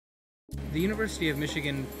The University of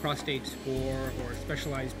Michigan Prostate Spore, or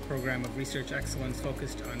Specialized Program of Research Excellence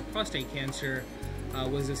focused on prostate cancer,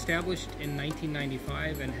 was established in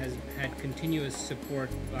 1995 and has had continuous support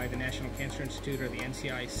by the National Cancer Institute, or the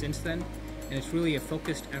NCI, since then. And it's really a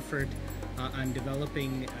focused effort on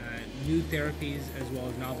developing new therapies as well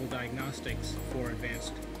as novel diagnostics for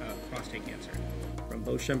advanced prostate cancer. From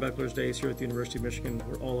Bo Schembechler's days here at the University of Michigan,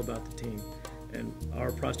 we're all about the team, and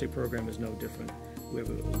our prostate program is no different. We have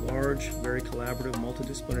a large, very collaborative,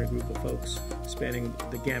 multidisciplinary group of folks spanning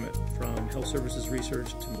the gamut from health services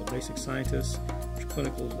research to the basic scientists,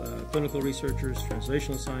 clinical researchers,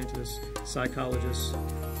 translational scientists, psychologists,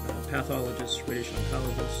 pathologists, radiation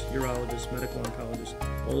oncologists, urologists, medical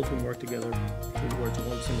oncologists, all of whom work together towards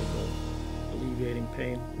one single goal: alleviating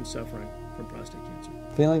pain and suffering from prostate cancer.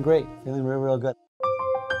 Feeling great, feeling real good.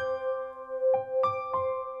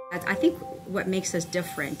 I think what makes us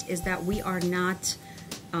different is that we are not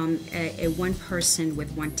a one person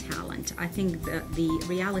with one talent. I think the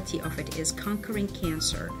reality of it is conquering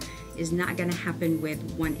cancer is not going to happen with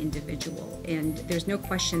one individual. And there's no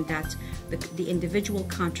question that the individual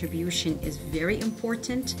contribution is very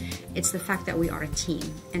important. It's the fact that we are a team,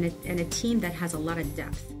 and a team that has a lot of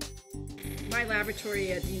depth. My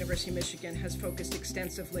laboratory at the University of Michigan has focused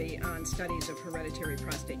extensively on studies of hereditary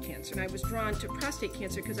prostate cancer. And I was drawn to prostate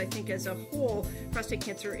cancer because I think as a whole, prostate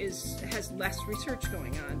cancer has less research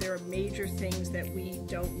going on. There are major things that we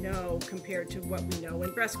don't know compared to what we know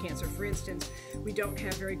in breast cancer. For instance, we don't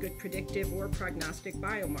have very good predictive or prognostic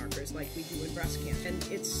biomarkers like we do in breast cancer. And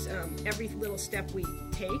it's every little step we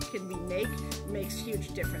take and we make makes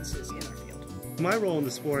huge differences in our field. My role in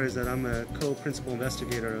the SPORE is that I'm a co-principal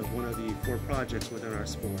investigator of one of the 4 projects within our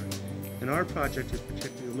SPORE. And our project is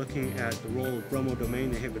particularly looking at the role of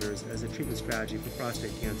bromodomain inhibitors as a treatment strategy for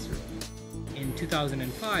prostate cancer. In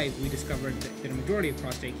 2005, we discovered that the majority of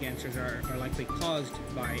prostate cancers are likely caused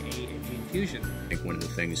by a gene fusion. I think one of the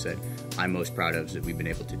things that I'm most proud of is that we've been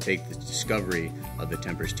able to take the discovery of the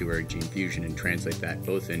TMPRSS2 gene fusion and translate that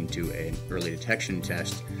both into an early detection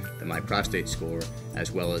test, the Mi-Prostate Score,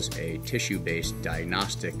 as well as a tissue-based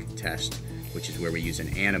diagnostic test, which is where we use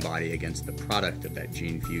an antibody against the product of that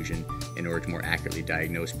gene fusion in order to more accurately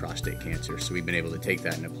diagnose prostate cancer. So we've been able to take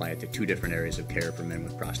that and apply it to 2 different areas of care for men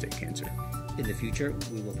with prostate cancer. In the future,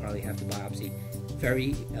 we will probably have to biopsy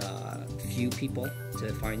very few people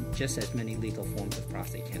to find just as many lethal forms of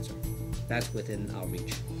prostate cancer. That's within our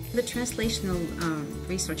reach. The translational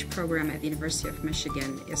research program at the University of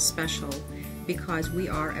Michigan is special because we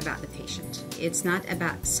are about the patient. It's not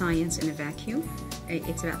about science in a vacuum.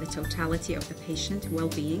 It's about the totality of the patient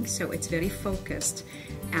well-being, so it's very focused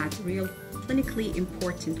at real clinically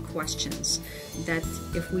important questions that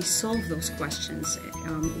if we solve those questions,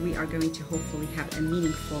 we are going to hopefully have a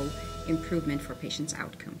meaningful improvement for patients'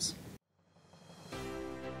 outcomes.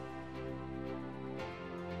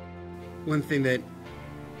 One thing that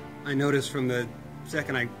I noticed from the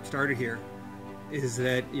second I started here is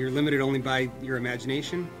that you're limited only by your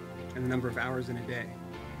imagination and the number of hours in a day.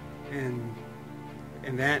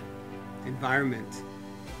 And that environment,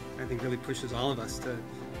 I think, really pushes all of us to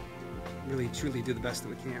really truly do the best that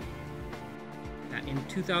we can. In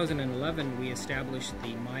 2011, we established the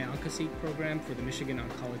Mi-ONCOSEQ program for the Michigan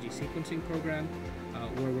Oncology sequencing program,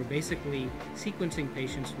 where we're basically sequencing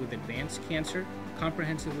patients with advanced cancer,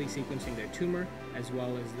 comprehensively sequencing their tumor as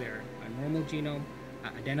well as their normal genome,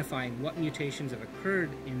 identifying what mutations have occurred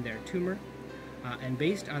in their tumor, and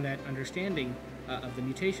based on that understanding of the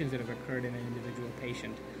mutations that have occurred in an individual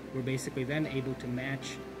patient, we're basically then able to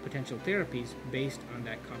match potential therapies based on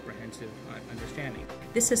that comprehensive understanding.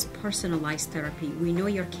 This is personalized therapy. We know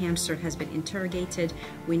your cancer has been interrogated,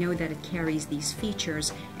 we know that it carries these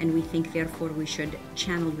features, and we think therefore we should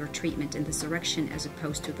channel your treatment in this direction as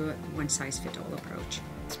opposed to the one-size-fits-all approach.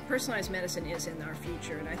 Personalized medicine is in our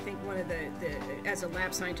future, and I think one of as a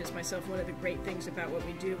lab scientist myself, one of the great things about what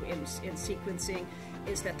we do in sequencing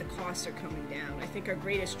is that the costs are coming down. I think our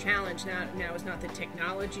greatest challenge now is not the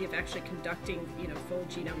technology of actually conducting full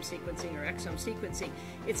genome sequencing or exome sequencing.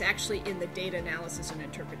 It's actually in the data analysis and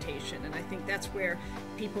interpretation, and I think that's where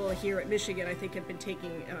people here at Michigan, I think, have been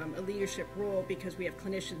taking a leadership role, because we have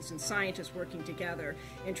clinicians and scientists working together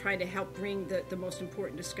and trying to help bring the most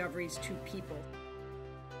important discoveries to people.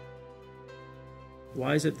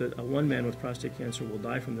 Why is it that one man with prostate cancer will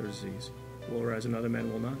die from their disease, whereas another man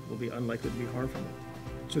will not, will be unlikely to be harmed from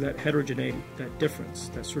it? So that heterogeneity, that difference,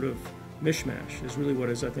 that sort of mishmash is really what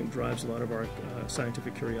I think drives a lot of our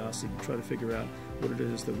scientific curiosity to try to figure out what it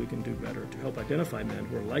is that we can do better to help identify men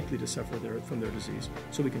who are likely to suffer from their disease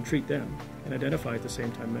so we can treat them, and identify at the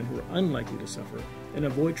same time men who are unlikely to suffer and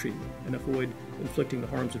avoid treatment and avoid inflicting the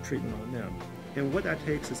harms of treatment on them. And what that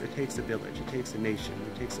takes is it takes a village, it takes a nation,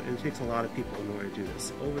 it takes a lot of people in order to do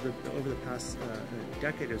this. Over the past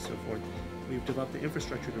decade or so forth, we've developed the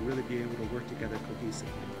infrastructure to really be able to work together cohesively.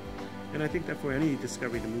 And I think that for any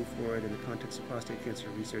discovery to move forward in the context of prostate cancer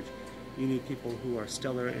research, you need people who are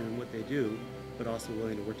stellar in what they do, but also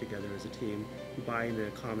willing to work together as a team, who buy into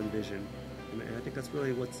a common vision. And I think that's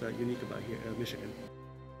really what's unique about here, Michigan.